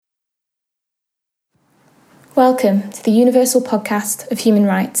Welcome to the Universal Podcast of Human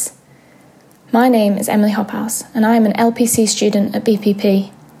Rights. My name is Emily Hophouse and I am an LPC student at BPP.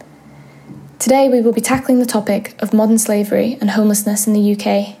 Today we will be tackling the topic of modern slavery and homelessness in the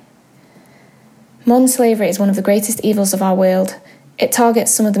UK. Modern slavery is one of the greatest evils of our world. It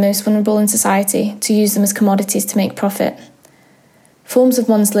targets some of the most vulnerable in society to use them as commodities to make profit. Forms of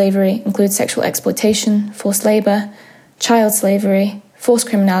modern slavery include sexual exploitation, forced labour, child slavery, forced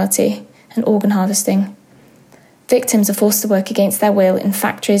criminality, and organ harvesting. Victims are forced to work against their will in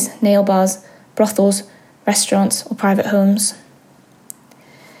factories, nail bars, brothels, restaurants, or private homes.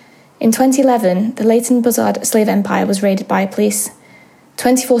 In 2011, the Leighton Buzzard slave empire was raided by police.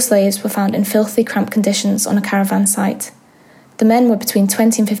 24 slaves were found in filthy, cramped conditions on a caravan site. The men were between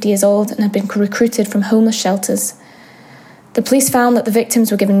 20 and 50 years old and had been recruited from homeless shelters. The police found that the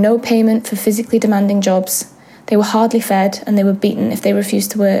victims were given no payment for physically demanding jobs. They were hardly fed and they were beaten if they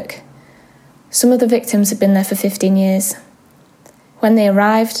refused to work. Some of the victims had been there for 15 years. When they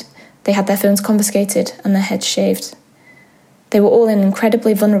arrived, they had their phones confiscated and their heads shaved. They were all in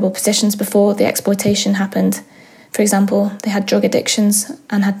incredibly vulnerable positions before the exploitation happened. For example, they had drug addictions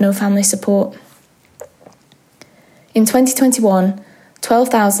and had no family support. In 2021,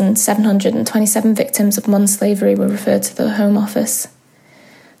 12,727 victims of modern slavery were referred to the Home Office.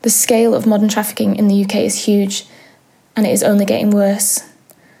 The scale of modern trafficking in the UK is huge, and it is only getting worse.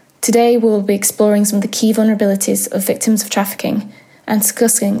 Today we will be exploring some of the key vulnerabilities of victims of trafficking and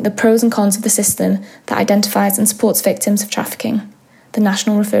discussing the pros and cons of the system that identifies and supports victims of trafficking, the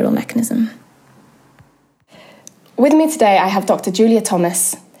National Referral Mechanism. With me today I have Dr. Julia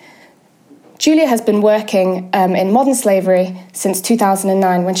Thomas. Julia has been working in modern slavery since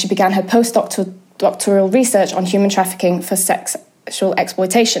 2009 when she began her postdoctoral research on human trafficking for sexual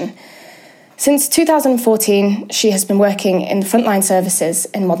exploitation. Since 2014, she has been working in the frontline services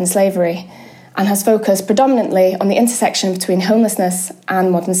in modern slavery and has focused predominantly on the intersection between homelessness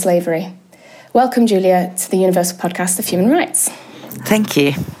and modern slavery. Welcome, Julia, to the Universal Podcast of Human Rights. Thank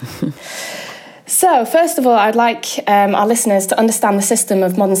you. So, first of all, I'd like our listeners to understand the system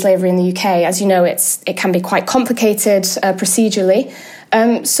of modern slavery in the UK. As you know, it can be quite complicated procedurally.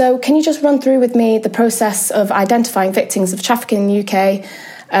 So can you just run through with me the process of identifying victims of trafficking in the UK,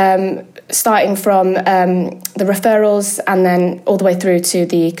 starting from the referrals and then all the way through to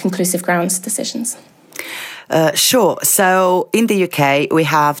the conclusive grounds decisions? Sure. So in the UK, we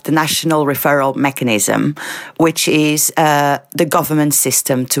have the National Referral Mechanism, which is the government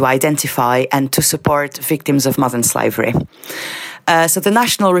system to identify and to support victims of modern slavery. So the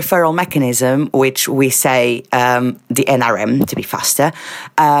National Referral Mechanism, which we say the NRM to be faster,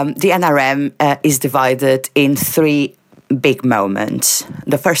 the NRM is divided in three big moments.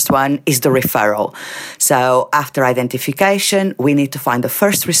 The first one is the referral. So after identification, we need to find the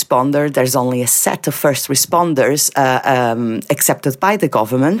first responder. There's only a set of first responders accepted by the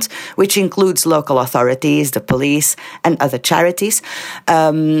government, which includes local authorities, the police, and other charities,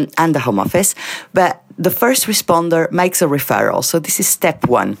 and the Home Office. But the first responder makes a referral. So this is step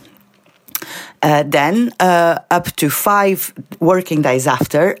one. Then, up to 5 working days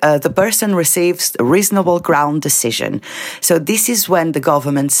after, the person receives a reasonable ground decision. So this is when the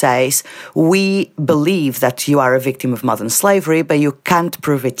government says, we believe that you are a victim of modern slavery, but you can't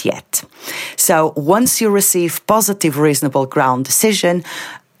prove it yet. So once you receive positive reasonable ground decision,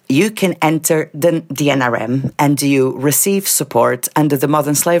 you can enter the NRM and you receive support under the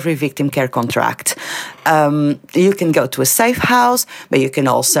Modern Slavery Victim Care Contract. You can go to a safe house, but you can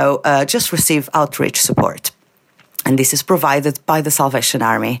also just receive outreach support. And this is provided by the Salvation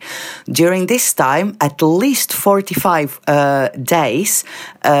Army. During this time, at least 45 days,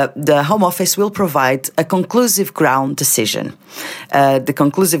 the Home Office will provide a conclusive ground decision. The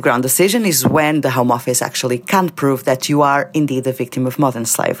conclusive ground decision is when the Home Office actually can prove that you are indeed a victim of modern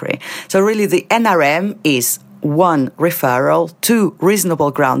slavery. So really the NRM is 1, referral, 2,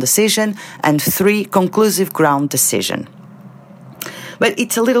 reasonable ground decision, and 3, conclusive ground decision. But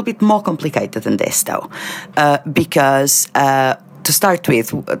it's a little bit more complicated than this, though, because to start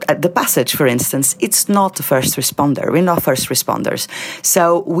with, the passage, for instance, it's not a first responder. We're not first responders.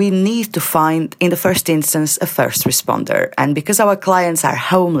 So we need to find, in the first instance, a first responder. And because our clients are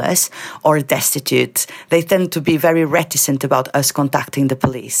homeless or destitute, they tend to be very reticent about us contacting the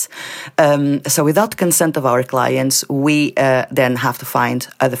police. So without consent of our clients, we then have to find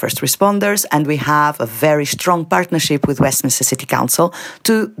other first responders. And we have a very strong partnership with Westminster City Council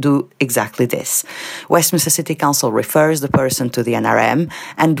to do exactly this. Westminster City Council refers the person to the NRM,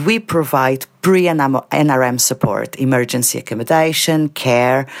 and we provide pre-NRM support, emergency accommodation,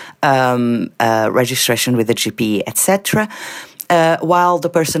 care, registration with the GP, etc. while the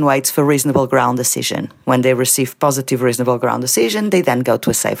person waits for reasonable ground decision. When they receive positive reasonable ground decision, they then go to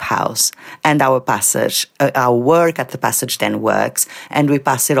a safe house. And our work at the passage then works, and we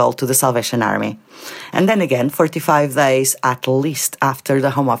pass it all to the Salvation Army. And then again, 45 days at least after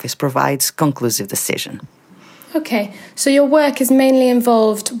the Home Office provides conclusive decision. Okay, so your work is mainly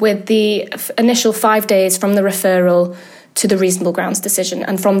involved with the initial 5 days from the referral to the reasonable grounds decision,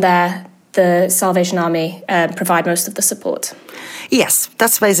 and from there the Salvation Army provide most of the support. Yes,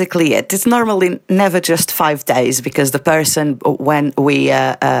 that's basically it. It's normally never just 5 days, because the person, when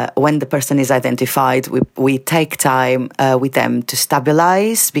the person is identified, we take time with them to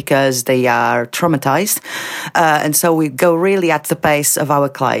stabilize, because they are traumatized, and so we go really at the pace of our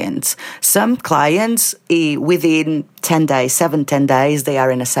clients. Some clients, within 10 days, 7-10 days, they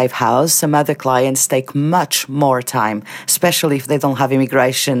are in a safe house. Some other clients take much more time, especially if they don't have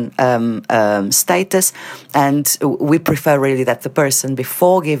immigration status. And we prefer really that the person,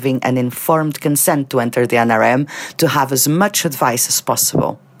 before giving an informed consent to enter the NRM, to have as much advice as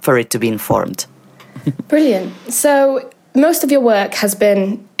possible for it to be informed. Brilliant. So most of your work has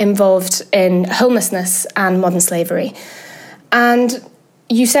been involved in homelessness and modern slavery. And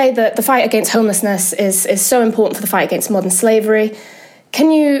you say that the fight against homelessness is so important for the fight against modern slavery.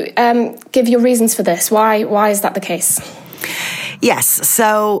 Can you give your reasons for this? Why is that the case? Yes,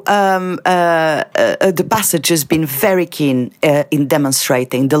 so the passage has been very keen in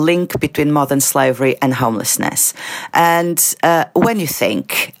demonstrating the link between modern slavery and homelessness. And when you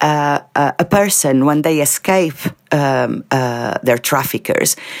think a person, when they escape their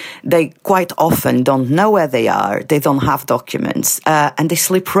traffickers, they quite often don't know where they are, they don't have documents, and they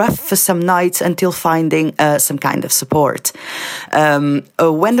sleep rough for some nights until finding some kind of support.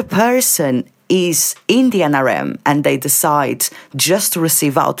 When the person is in the NRM and they decide just to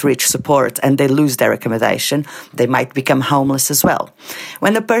receive outreach support and they lose their accommodation, they might become homeless as well.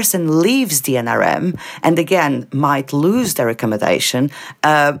 When a person leaves the NRM and again might lose their accommodation,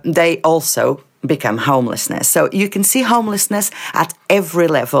 they also become homelessness. So you can see homelessness at every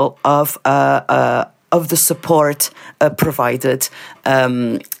level of the support provided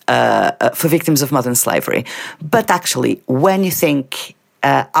for victims of modern slavery. But actually, when you think,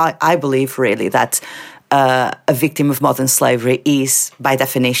 I believe really that a victim of modern slavery is, by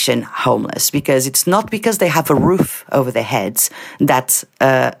definition, homeless, because it's not because they have a roof over their heads that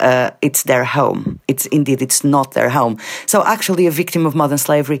it's their home. It's not their home. So actually, a victim of modern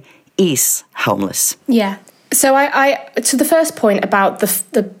slavery is homeless. Yeah. So to the first point about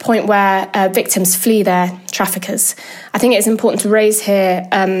the point where victims flee their traffickers, I think it's important to raise here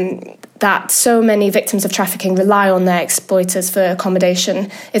that so many victims of trafficking rely on their exploiters for accommodation.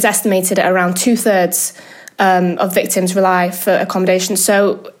 It's estimated at around 2/3 of victims rely for accommodation.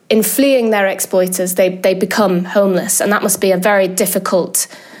 So in fleeing their exploiters, they become homeless, and that must be a very difficult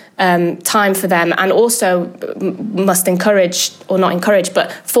time for them, and also must encourage, or not encourage,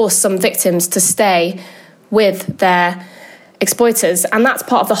 but force some victims to stay with their exploiters. And that's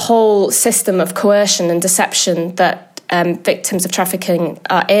part of the whole system of coercion and deception that victims of trafficking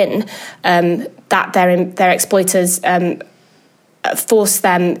are in, that their exploiters force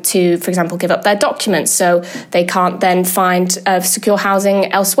them to, for example, give up their documents, so they can't then find secure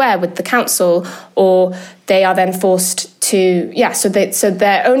housing elsewhere with the council, or they are then forced to, so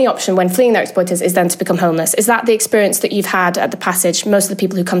their only option when fleeing their exploiters is then to become homeless. Is that the experience that you've had at the passage? Most of the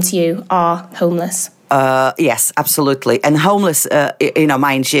people who come to you are homeless. Yes, absolutely. And homeless,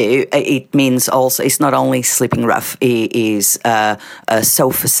 mind you, it means also, it's not only sleeping rough, it is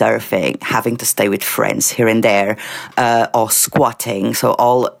sofa surfing, having to stay with friends here and there, or squatting. So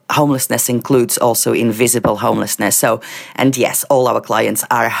all homelessness includes also invisible homelessness. So, and yes, all our clients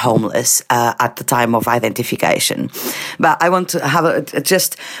are homeless at the time of identification. But I want to have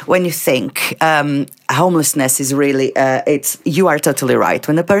just when you think homelessness is really, you are totally right.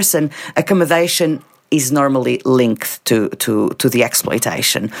 When a person, accommodation is normally linked to the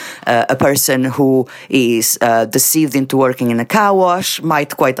exploitation. A person who is deceived into working in a car wash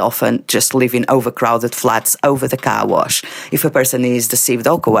might quite often just live in overcrowded flats over the car wash. If a person is deceived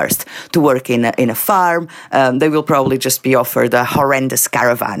or coerced to work in a farm, they will probably just be offered a horrendous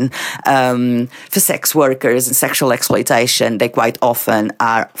caravan. For sex workers and sexual exploitation, they quite often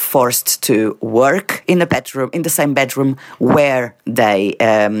are forced to work in the same bedroom where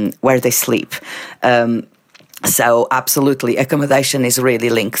they sleep. So absolutely, accommodation is really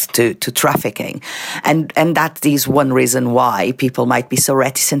linked to trafficking. And that is one reason why people might be so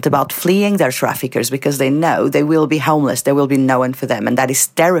reticent about fleeing their traffickers, because they know they will be homeless, there will be no one for them. And that is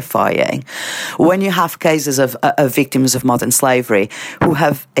terrifying. When you have cases of victims of modern slavery who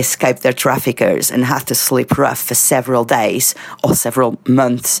have escaped their traffickers and have to sleep rough for several days or several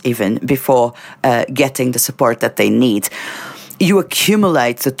months even before getting the support that they need, you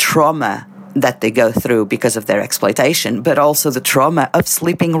accumulate the trauma that they go through because of their exploitation, but also the trauma of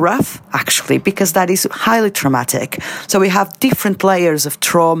sleeping rough, actually, because that is highly traumatic. So we have different layers of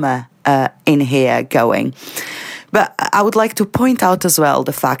trauma in here going. But I would like to point out as well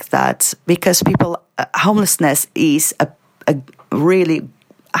the fact that because homelessness is a really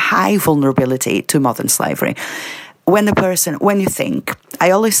high vulnerability to modern slavery. When you think,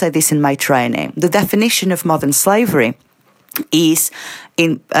 I always say this in my training, the definition of modern slavery is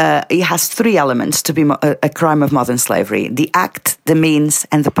it has three elements to be a crime of modern slavery: the act, the means,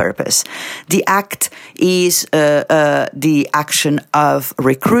 and the purpose. The act is the action of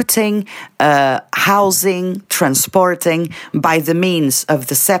recruiting, housing, transporting by the means of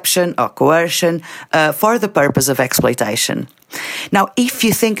deception or coercion for the purpose of exploitation. Now, if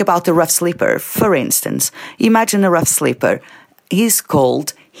you think about a rough sleeper, for instance, imagine a rough sleeper. He's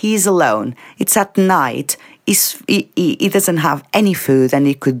cold, he's alone, it's at night, he doesn't have any food, and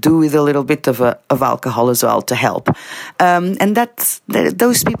he could do with a little bit of alcohol as well to help. And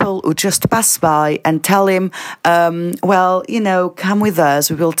those people who just pass by and tell him, well, come with us,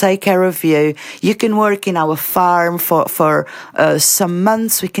 we will take care of you. You can work in our farm for some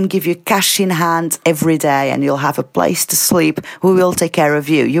months. We can give you cash in hand every day, and you'll have a place to sleep. We will take care of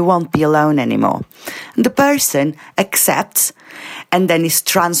you. You won't be alone anymore. And the person accepts, and then is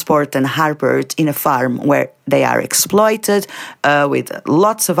transported and harbored in a farm where they are exploited with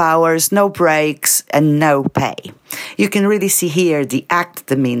lots of hours, no breaks, and no pay. You can really see here the act,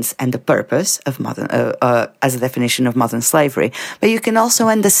 the means, and the purpose of modern, as a definition of modern slavery. But you can also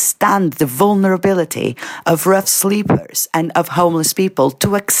understand the vulnerability of rough sleepers and of homeless people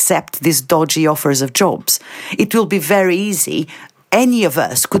to accept these dodgy offers of jobs. It will be very easy. Any of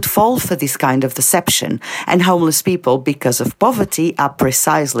us could fall for this kind of deception, and homeless people, because of poverty, are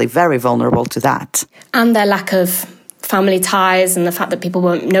precisely very vulnerable to that. And their lack of family ties, and the fact that people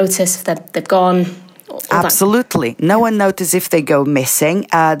won't notice if they've gone. Absolutely. No one notices if they go missing.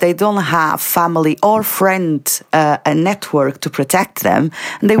 They don't have family or friend a network to protect them,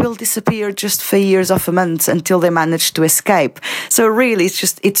 and they will disappear just for years or for months until they manage to escape. So really,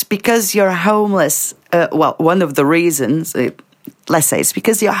 it's because you're homeless. One of the reasons. Let's say it's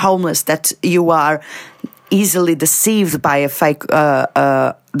because you're homeless that you are easily deceived by a fake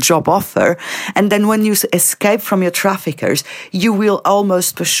job offer. And then when you escape from your traffickers, you will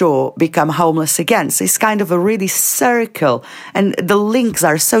almost for sure become homeless again. So it's kind of a really circle. And the links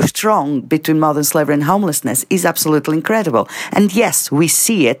are so strong between modern slavery and homelessness is absolutely incredible. And yes, we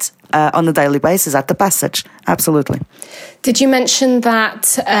see it on a daily basis at the Passage. Absolutely. Did you mention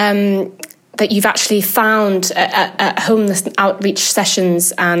that that you've actually found at homeless outreach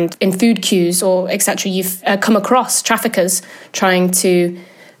sessions and in food queues or etc., you've come across traffickers trying to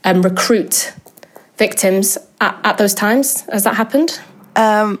recruit victims at those times? Has that happened?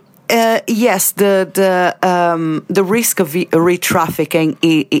 Yes, the risk of re-trafficking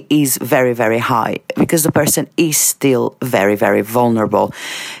is very, very high because the person is still very, very vulnerable.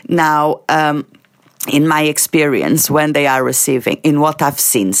 Now, in my experience, when they are receiving, in what I've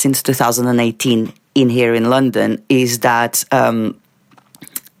seen since 2018 here in London, is that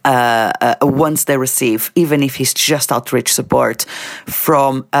once they receive, even if it's just outreach support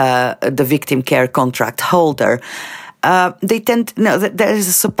from the victim care contract holder, they tend to know that there is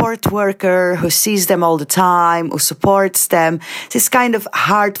a support worker who sees them all the time, who supports them. It's kind of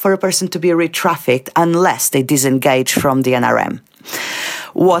hard for a person to be re-trafficked unless they disengage from the NRM.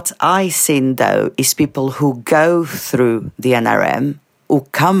 What I've seen, though, is people who go through the NRM, who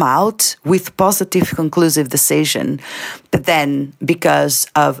come out with positive, conclusive decision, but then because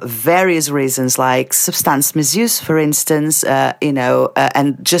of various reasons like substance misuse, for instance,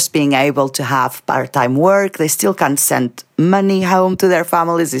 and just being able to have part-time work, they still can't send money home to their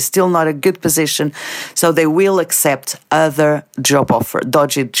families. It's still not a good position, so they will accept other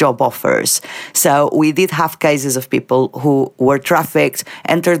dodgy job offers. So we did have cases of people who were trafficked,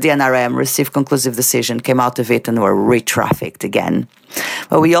 entered the NRM, received conclusive decision, came out of it, and were re-trafficked again.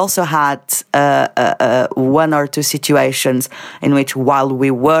 But we also had one or two situations in which, while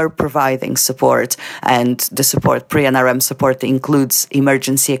we were providing support, and the support, pre-NRM support, includes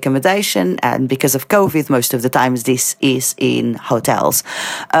emergency accommodation, and because of COVID, most of the times this is in hotels,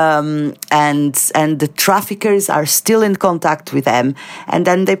 and the traffickers are still in contact with them, and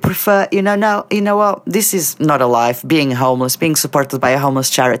then they prefer, what, this is not a life, being homeless, being supported by a homeless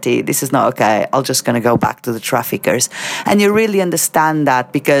charity, this is not okay, I'm just going to go back to the traffickers. And you really understand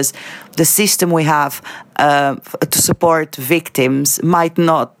that, because the system we have to support victims might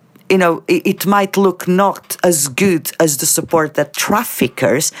not, it might look not as good as the support that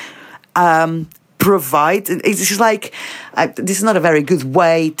traffickers provide. It's just like, this is not a very good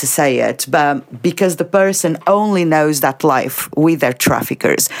way to say it, but because the person only knows that life with their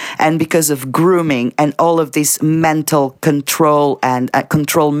traffickers, and because of grooming and all of these mental control and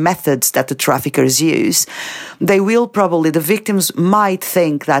control methods that the traffickers use, the victims might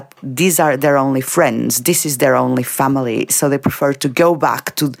think that these are their only friends, this is their only family, so they prefer to go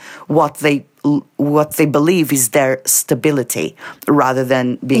back to what they believe is their stability, rather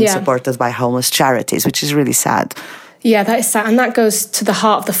than being supported by homeless charities, which is really sad. Yeah, that is sad. And that goes to the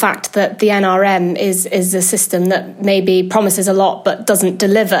heart of the fact that the NRM is a system that maybe promises a lot but doesn't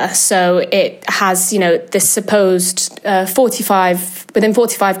deliver. So it has, this supposed within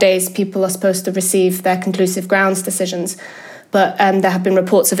 45 days, people are supposed to receive their conclusive grounds decisions. But there have been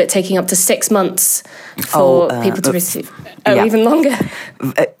reports of it taking up to 6 months for people to receive. Even longer?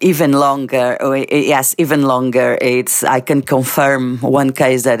 Even longer. Yes, even longer. I can confirm one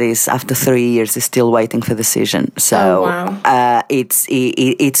case that is, after 3 years, is still waiting for decision. So wow.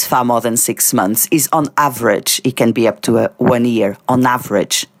 It's far more than 6 months. On average, it can be up to 1 year, on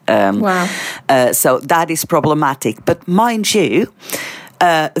average. Wow. So that is problematic. But mind you,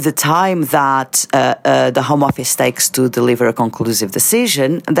 the time that the Home Office takes to deliver a conclusive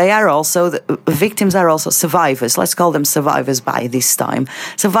decision, victims are also survivors. Let's call them survivors by this time.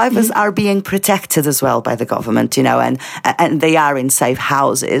 Survivors are being protected as well by the government, and they are in safe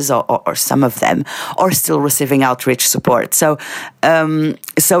houses, or some of them, or still receiving outreach support. So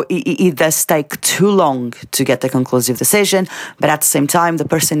it does take too long to get a conclusive decision, but at the same time, the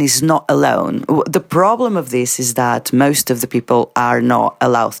person is not alone. The problem of this is that most of the people are not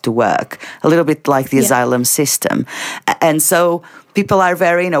allowed to work, a little bit like the asylum system. And so people are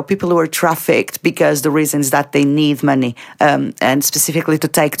people who are trafficked because the reason is that they need money, and specifically to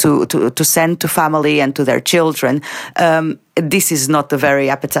take to send to family and to their children. This is not a very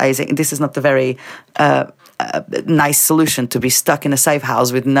appetizing, this is not a very nice solution, to be stuck in a safe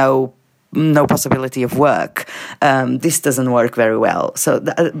house with no possibility of work. This doesn't work very well. So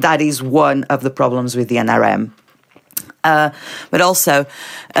that is one of the problems with the NRM. But also,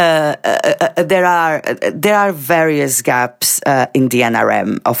 there are various gaps in the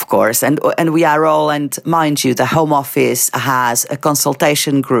NRM, of course, and we are all, and mind you, the Home Office has a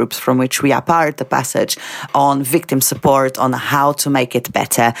consultation group from which we are part, the Passage, on victim support, on how to make it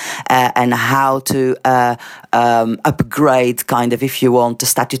better, and how to upgrade, kind of, if you want, the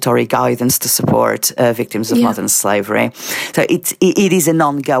statutory guidance to support victims of modern slavery. So it is an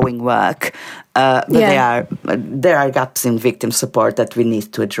ongoing work. But there are gaps in victim support that we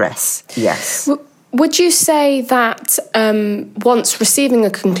need to address. Yes. Would you say that once receiving a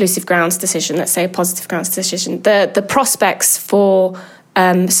conclusive grounds decision, let's say a positive grounds decision, the prospects for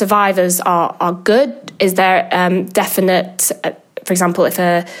survivors are good? Is there definite, for example, if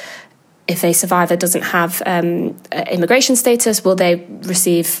a survivor doesn't have immigration status, will they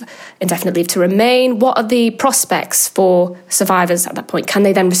receive indefinite leave to remain? What are the prospects for survivors at that point? Can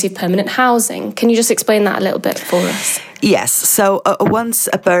they then receive permanent housing? Can you just explain that a little bit for us? Yes. So once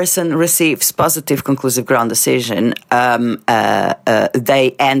a person receives positive conclusive ground decision,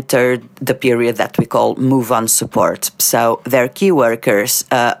 they enter the period that we call move-on support. So their key workers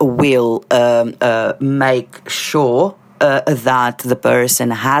will make sure that the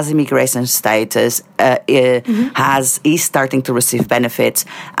person has immigration status, is starting to receive benefits,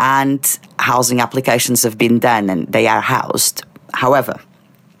 and housing applications have been done and they are housed. However,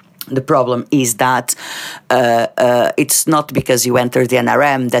 the problem is that it's not because you enter the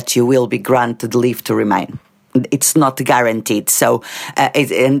NRM that you will be granted leave to remain. It's not guaranteed. So,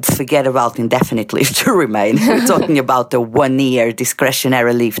 and forget about indefinite leave to remain. We're talking about a 1 year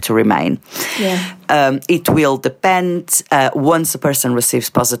discretionary leave to remain. Yeah. It will depend, once a person receives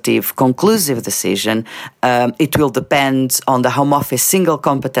positive conclusive decision, it will depend on the Home Office single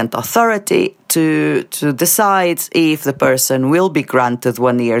competent authority to decide if the person will be granted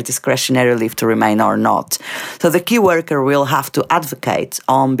 1 year discretionary leave to remain or not. So the key worker will have to advocate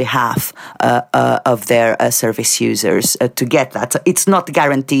on behalf of their service users to get that. So it's not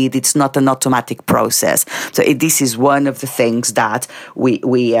guaranteed. It's not an automatic process. So this is one of the things that we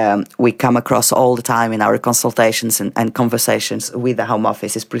come across all the time in our consultations and conversations with the Home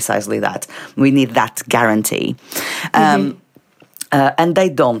Office, is precisely that. We need that guarantee. And they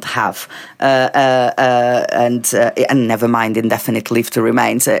don't have, and never mind indefinite leave to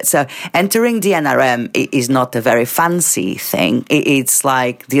remain. So entering the NRM is not a very fancy thing. It's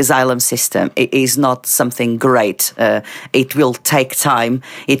like the asylum system. It is not something great. It will take time.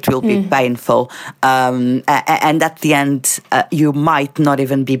 It will be painful. And at the end, you might not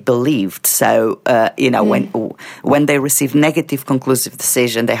even be believed. So, when they receive negative conclusive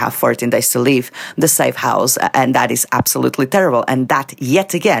decision, they have 14 days to leave the safe house. And that is absolutely terrible. And that,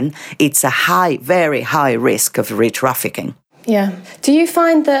 yet again, it's a very high risk of re-trafficking. Yeah. Do you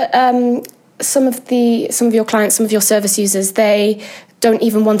find that some of your clients, some of your service users, they don't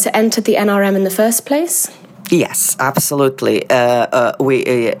even want to enter the NRM in the first place? Yes, absolutely.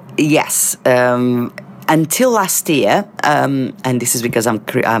 Yes. Until last year, and this is because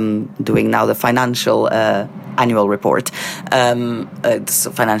I'm doing now the financial annual report,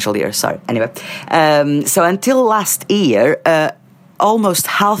 financial year. Sorry. Anyway, so until last year, almost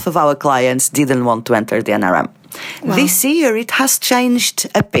half of our clients didn't want to enter the NRM. Wow. This year it has changed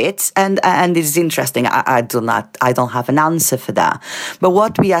a bit, and it's interesting. I don't have an answer for that. But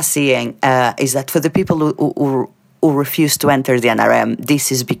what we are seeing is that for the people who refuse to enter the NRM,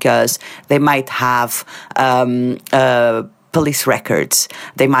 this is because they might have police records.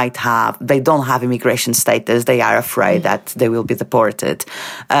 They don't have immigration status. They are afraid that they will be deported.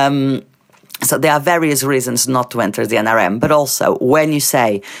 So there are various reasons not to enter the NRM. But also, when you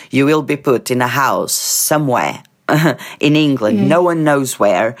say you will be put in a house somewhere in England, no one knows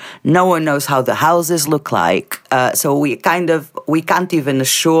where, no one knows how the houses look like. So we can't even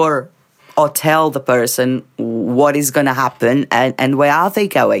assure or tell the person what is going to happen and where are they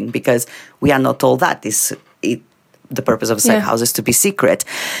going, because we are not told that. The purpose of safe house is to be secret.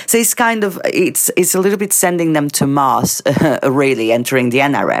 So it's a little bit sending them to Mars, really, entering the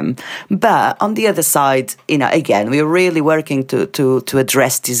NRM. But on the other side, again, we're really working to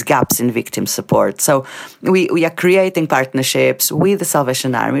address these gaps in victim support. So we are creating partnerships with the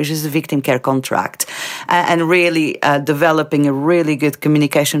Salvation Army, which is a victim care contract, and really developing a really good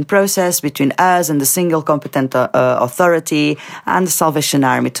communication process between us and the single competent authority and the Salvation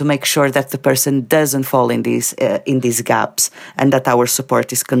Army to make sure that the person doesn't fall in these gaps, and that our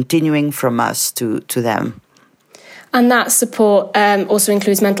support is continuing from us to them. And that support also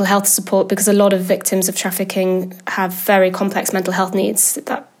includes mental health support, because a lot of victims of trafficking have very complex mental health needs.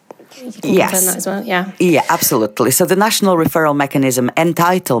 You can confirm that as well, Yeah, absolutely. So the national referral mechanism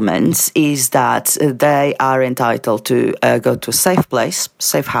entitlements is that they are entitled to go to a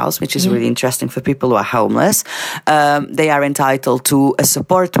safe house, which is really interesting for people who are homeless. They are entitled to a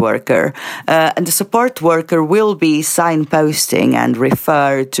support worker, and the support worker will be signposting and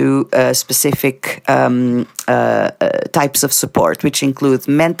refer to specific types of support, which include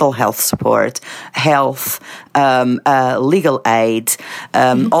mental health support, health, legal aid.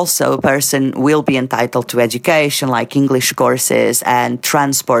 Also, a person will be entitled to education, like English courses, and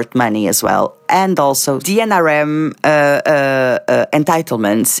transport money as well. And also, the NRM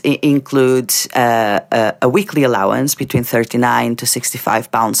entitlements include a weekly allowance between £39 to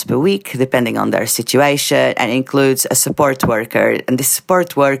 £65 per week, depending on their situation, and includes a support worker. And this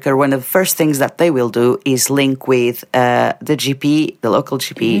support worker, one of the first things that they will do is link with the GP, the local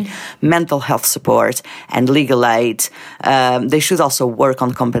GP, mental health support, and legal aid. They should also work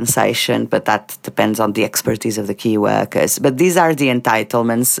on compensation, but that depends on the expertise of the key workers. But these are the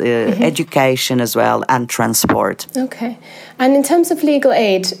entitlements, education as well, and transport. Okay. And in terms of legal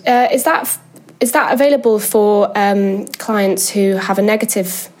aid, is that available for clients who have a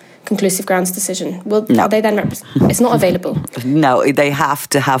negative conclusive grounds decision? No. Are they then it's not available? No, they have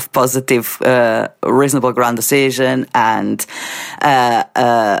to have positive reasonable ground decision and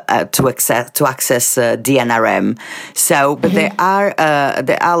to access DNRM. So, but there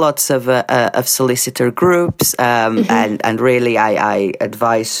are lots of solicitor groups, and really I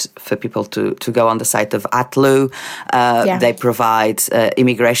advise for people to go on the site of ATLU. They provide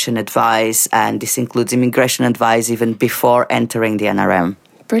immigration advice, and this includes immigration advice even before entering the NRM.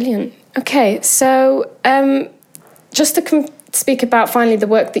 Brilliant. Okay, so just to speak about finally the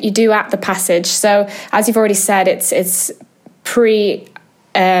work that you do at the Passage. So as you've already said, it's pre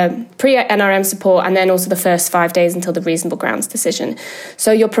pre-NRM support, and then also the first 5 days until the reasonable grounds decision.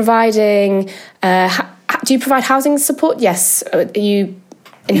 So you're providing, do you provide housing support? Yes. Are you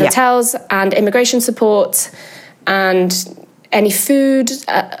in hotels and immigration support and any food,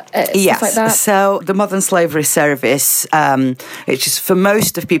 stuff like that? So the Modern Slavery Service, which is for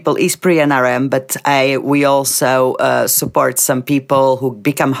most of people is pre-NRM, but we also support some people who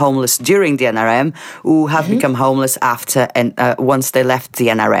become homeless during the NRM, who have become homeless after and once they left the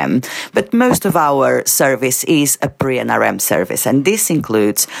NRM. But most of our service is a pre-NRM service, and this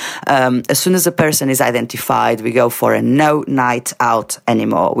includes as soon as a person is identified, we go for a no night out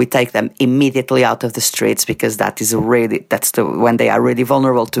anymore. We take them immediately out of the streets, because that's when they are really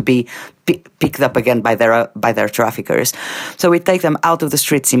vulnerable to be picked up again by their traffickers. So we take them out of the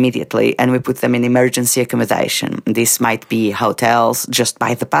streets immediately, and we put them in emergency accommodation. This might be hotels just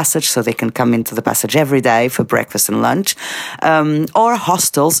by the passage, so they can come into the passage every day for breakfast and lunch, or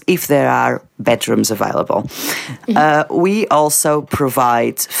hostels if there are bedrooms available. We also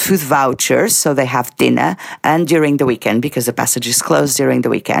provide food vouchers, so they have dinner, and during the weekend, because the passage is closed during the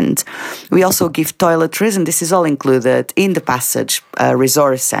weekend. We also give toiletries, and this is all included in the passage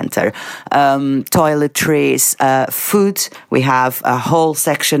resource center. Toiletries, food. We have a whole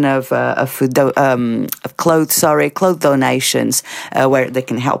section of clothes donations where they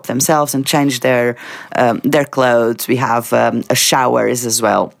can help themselves and change their clothes. We have showers as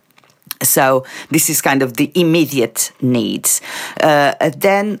well. So this is kind of the immediate needs.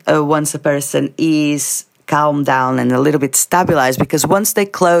 Then once a person is calmed down and a little bit stabilized, because once they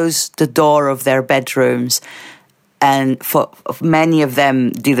close the door of their bedrooms, and for many of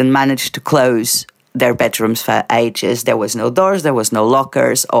them didn't manage to close their bedrooms for ages. There was no doors, there was no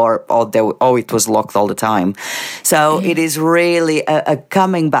lockers, or it was locked all the time. So it is really a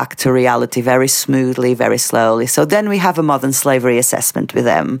coming back to reality very smoothly, very slowly. So then we have a modern slavery assessment with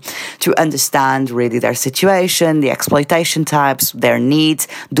them to understand really their situation, the exploitation types, their needs,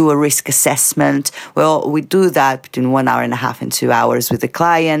 do a risk assessment. Well, we do that between 1 hour and a half and 2 hours with the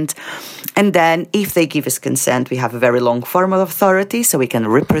client. And then if they give us consent, we have a very long form of authority, so we can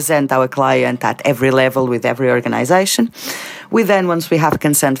represent our client at every level with every organization. We then, once we have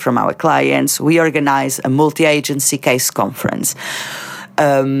consent from our clients, we organize a multi-agency case conference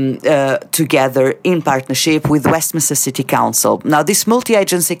together in partnership with Westminster City Council. Now, this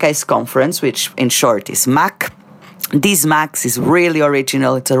multi-agency case conference, which in short is MAC, this MAX is really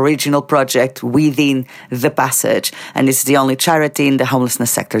original. It's an original project within the Passage, and it's the only charity in the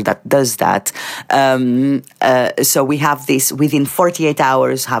homelessness sector that does that. So we have this within 48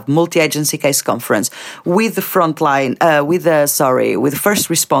 hours, have multi-agency case conference with the frontline, with the first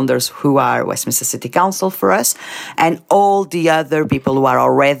responders who are Westminster City Council for us, and all the other people who are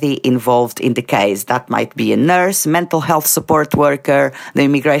already involved in the case. That might be a nurse, mental health support worker, the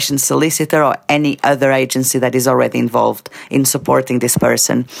immigration solicitor, or any other agency that is already involved in supporting this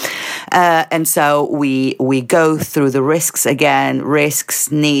person. And so we go through the risks again,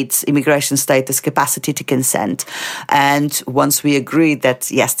 needs, immigration status, capacity to consent. And once we agree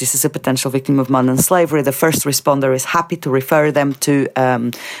that, yes, this is a potential victim of modern slavery, the first responder is happy to refer them to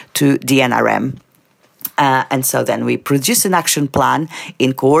the NRM. And so then we produce an action plan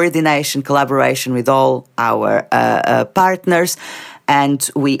in collaboration with all our partners. And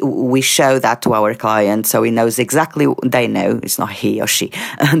we show that to our client, so he knows exactly, they know, it's not he or she,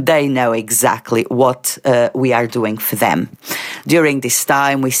 they know exactly what we are doing for them. During this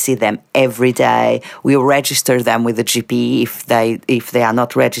time, we see them every day. We register them with the GP if they are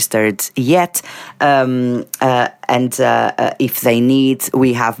not registered yet. And if they need,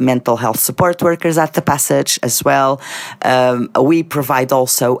 we have mental health support workers at the Passage as well. We provide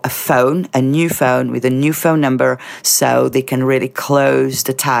also a new phone with a new phone number, so they can really close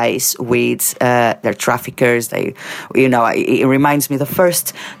the ties with their traffickers. It reminds me the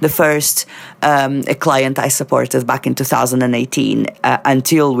first client I supported back in 2018.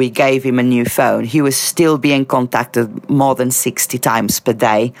 Until we gave him a new phone, he was still being contacted more than 60 times per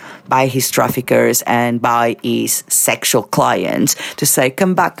day by his traffickers and by his sexual clients to say,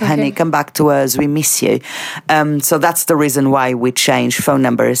 "Come back, honey, come back to us. We miss you." So that's the reason why we change phone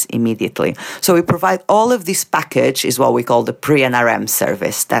numbers immediately. So we provide all of this package, is what we call the pre-NRM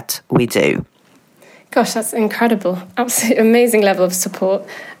service that we do. Gosh, that's incredible. Absolutely amazing level of support.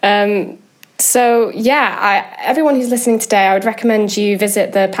 Everyone who's listening today, I would recommend you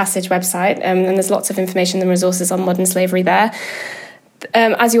visit the Passage website, and there's lots of information and resources on modern slavery there.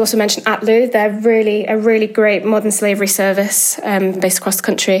 As you also mentioned, ATLU, they're a really great modern slavery service based across the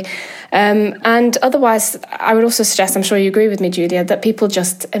country. And otherwise, I would also suggest, I'm sure you agree with me, Julia, that people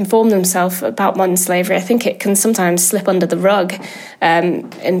just inform themselves about modern slavery. I think it can sometimes slip under the rug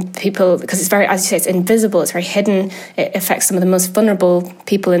in people, because it's very, as you say, it's invisible, it's very hidden. It affects some of the most vulnerable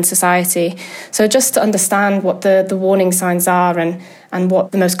people in society. So just to understand what the warning signs are and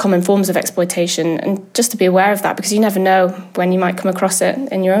what the most common forms of exploitation, and just to be aware of that, because you never know when you might come across it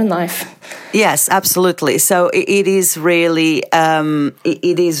in your own life. Yes, absolutely. So it is really,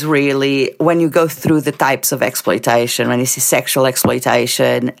 when you go through the types of exploitation, when you see sexual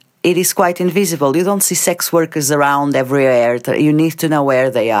exploitation, it is quite invisible. You don't see sex workers around everywhere. You need to know where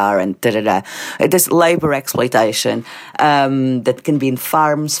they are and da-da-da. There's labor exploitation that can be in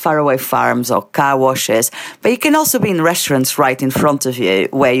farms, faraway farms or car washes. But it can also be in restaurants right in front of you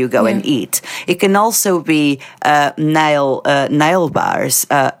where you go and eat. It can also be nail bars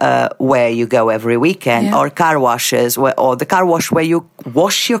where you go every weekend, or car washes, or the car wash where you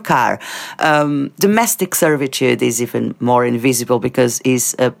wash your car. Domestic servitude is even more invisible because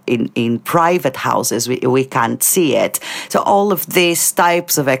it's in private houses, we can't see it. So all of these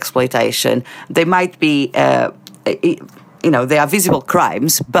types of exploitation, they might be, they are visible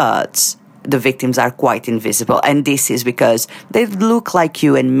crimes, but the victims are quite invisible. And this is because they look like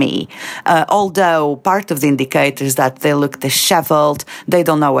you and me. Although part of the indicators that they look disheveled, they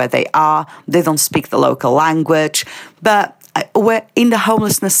don't know where they are, they don't speak the local language, but in the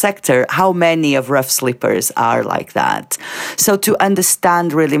homelessness sector, how many of rough sleepers are like that? So to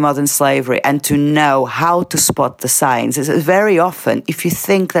understand really modern slavery and to know how to spot the signs is very often, if you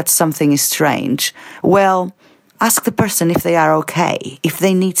think that something is strange, well, ask the person if they are okay, if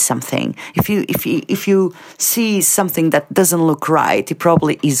they need something. If you see something that doesn't look right, it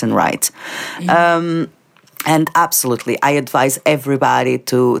probably isn't right. And absolutely, I advise everybody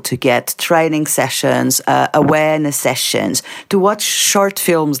to get training sessions, awareness sessions, to watch short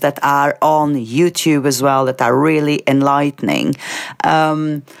films that are on YouTube as well, that are really enlightening.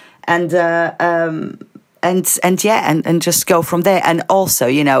 And just go from there. And also,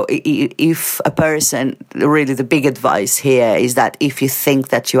 if a person, really the big advice here is that if you think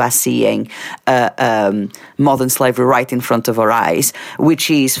that you are seeing modern slavery right in front of our eyes,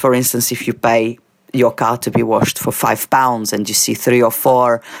 which is, for instance, if you pay your car to be washed for £5 and you see 3 or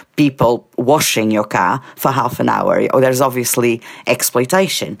 4 people washing your car for half an hour, or there's obviously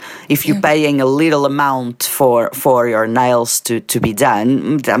exploitation. If you're paying a little amount for your nails to be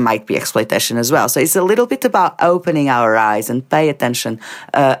done, there might be exploitation as well. So it's a little bit about opening our eyes and pay attention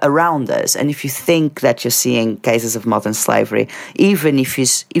around us. And if you think that you're seeing cases of modern slavery, even if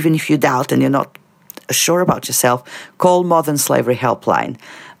you doubt and you're not sure about yourself, call Modern Slavery Helpline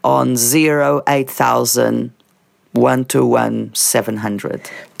on 08000 121 700.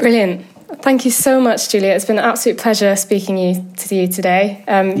 Brilliant. Thank you so much, Julia. It's been an absolute pleasure speaking to you today.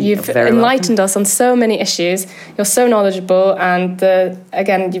 You've enlightened us on so many issues. You're so knowledgeable, and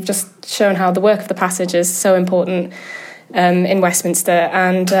again, you've just shown how the work of the Passage is so important in Westminster.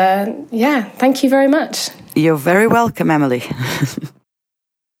 And thank you very much. You're very welcome, Emily.